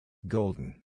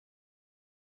Golden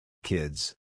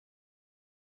Kids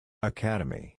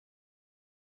Academy.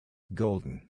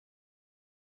 Golden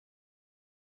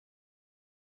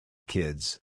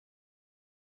Kids.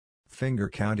 Finger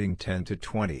counting 10 to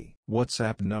 20.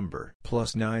 WhatsApp number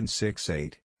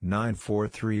 +968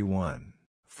 9431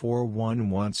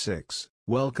 4116.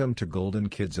 Welcome to Golden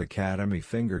Kids Academy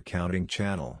Finger Counting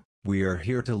Channel. We are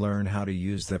here to learn how to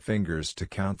use the fingers to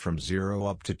count from 0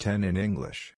 up to 10 in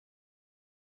English.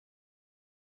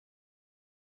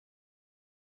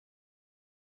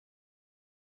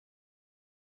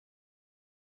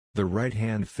 The right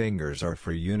hand fingers are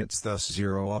for units, thus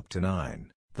 0 up to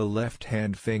 9. The left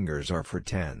hand fingers are for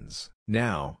tens.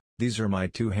 Now, these are my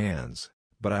two hands,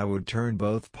 but I would turn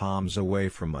both palms away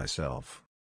from myself.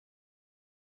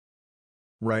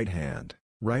 Right hand,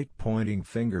 right pointing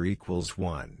finger equals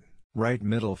 1, right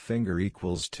middle finger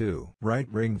equals 2, right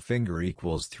ring finger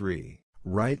equals 3,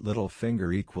 right little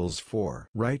finger equals 4,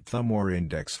 right thumb or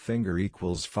index finger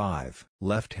equals 5,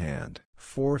 left hand,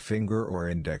 forefinger or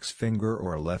index finger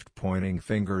or left pointing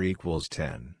finger equals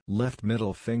 10, left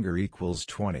middle finger equals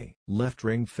 20, left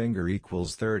ring finger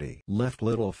equals 30, left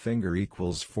little finger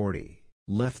equals 40,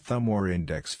 left thumb or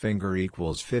index finger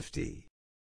equals 50.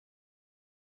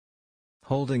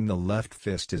 Holding the left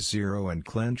fist is 0 and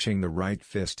clenching the right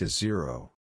fist is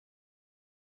 0.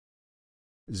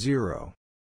 0.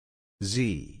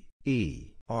 Z,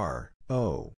 E, R,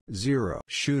 O, 0.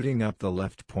 Shooting up the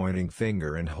left pointing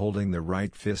finger and holding the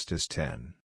right fist is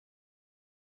 10.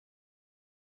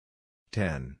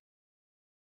 10.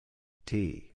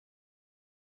 T.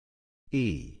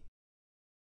 E.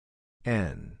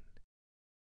 N.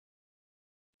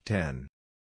 10.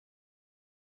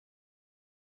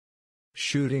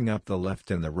 Shooting up the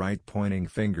left and the right pointing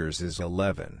fingers is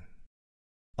 11.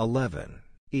 11.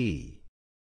 E.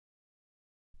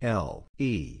 L,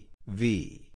 E,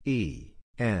 V, E,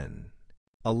 N.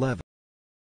 11.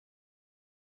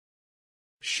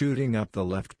 Shooting up the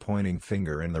left pointing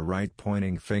finger and the right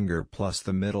pointing finger plus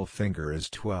the middle finger is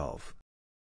 12.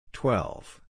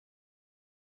 12.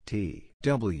 T,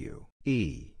 W,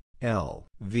 E, L,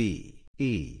 V,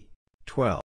 E,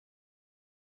 12.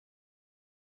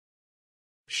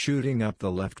 Shooting up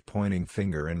the left pointing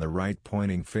finger and the right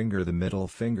pointing finger the middle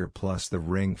finger plus the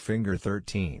ring finger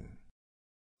 13.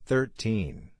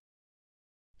 13.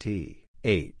 T,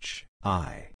 H,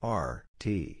 I, R,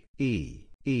 T, E,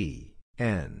 E,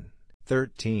 N,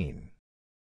 13.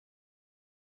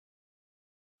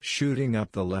 Shooting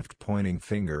up the left pointing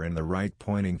finger and the right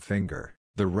pointing finger,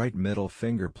 the right middle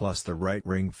finger plus the right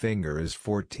ring finger is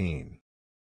 14.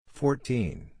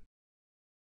 14.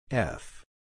 F,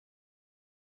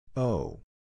 O,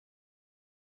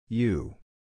 U,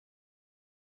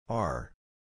 R,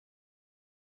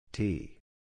 T,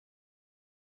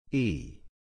 E,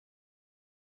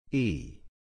 E,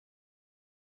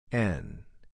 N.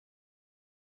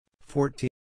 14.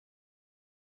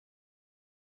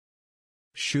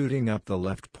 Shooting up the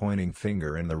left pointing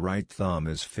finger and the right thumb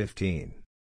is 15.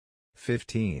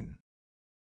 15.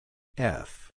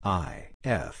 F, I,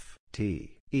 F,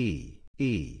 T, E,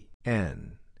 E,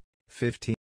 N.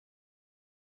 15.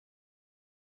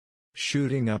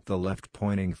 Shooting up the left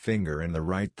pointing finger and the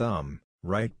right thumb,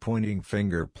 right pointing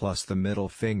finger plus the middle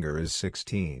finger is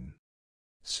 16.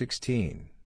 16.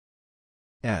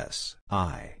 S,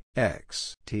 I,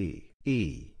 X, T,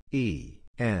 E, E,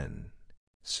 N.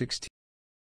 16.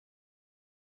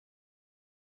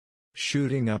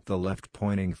 Shooting up the left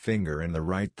pointing finger and the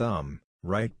right thumb,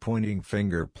 right pointing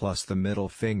finger plus the middle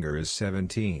finger is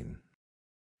 17.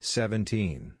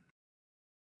 17.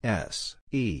 S,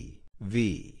 E,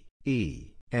 V, E,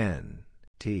 N,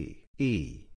 T,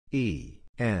 E, E,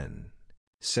 N.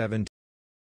 17.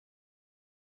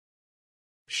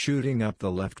 Shooting up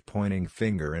the left pointing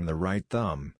finger and the right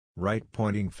thumb, right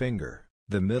pointing finger,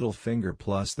 the middle finger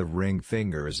plus the ring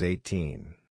finger is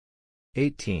 18.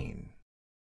 18.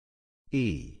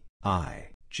 E,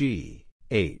 I, G,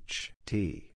 H,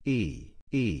 T, E,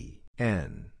 E,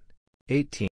 N.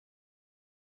 18.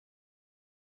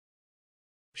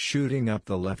 Shooting up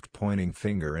the left pointing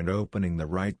finger and opening the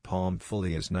right palm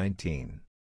fully is 19.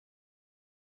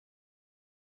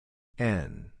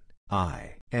 N,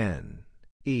 I, N,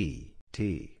 E,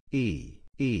 T, E,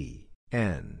 E,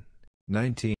 N.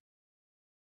 19.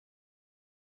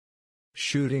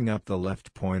 Shooting up the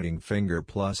left pointing finger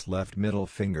plus left middle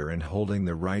finger and holding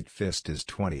the right fist is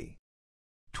 20.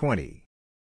 20.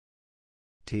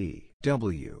 T,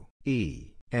 W,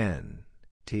 E, N,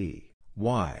 T,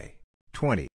 Y.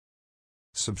 20.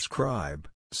 Subscribe,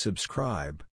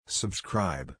 subscribe,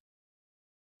 subscribe.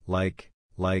 Like.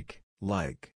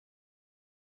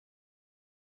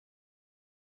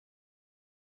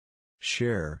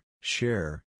 Share,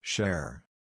 share, share.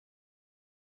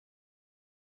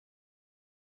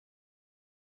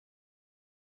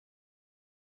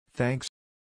 Thanks.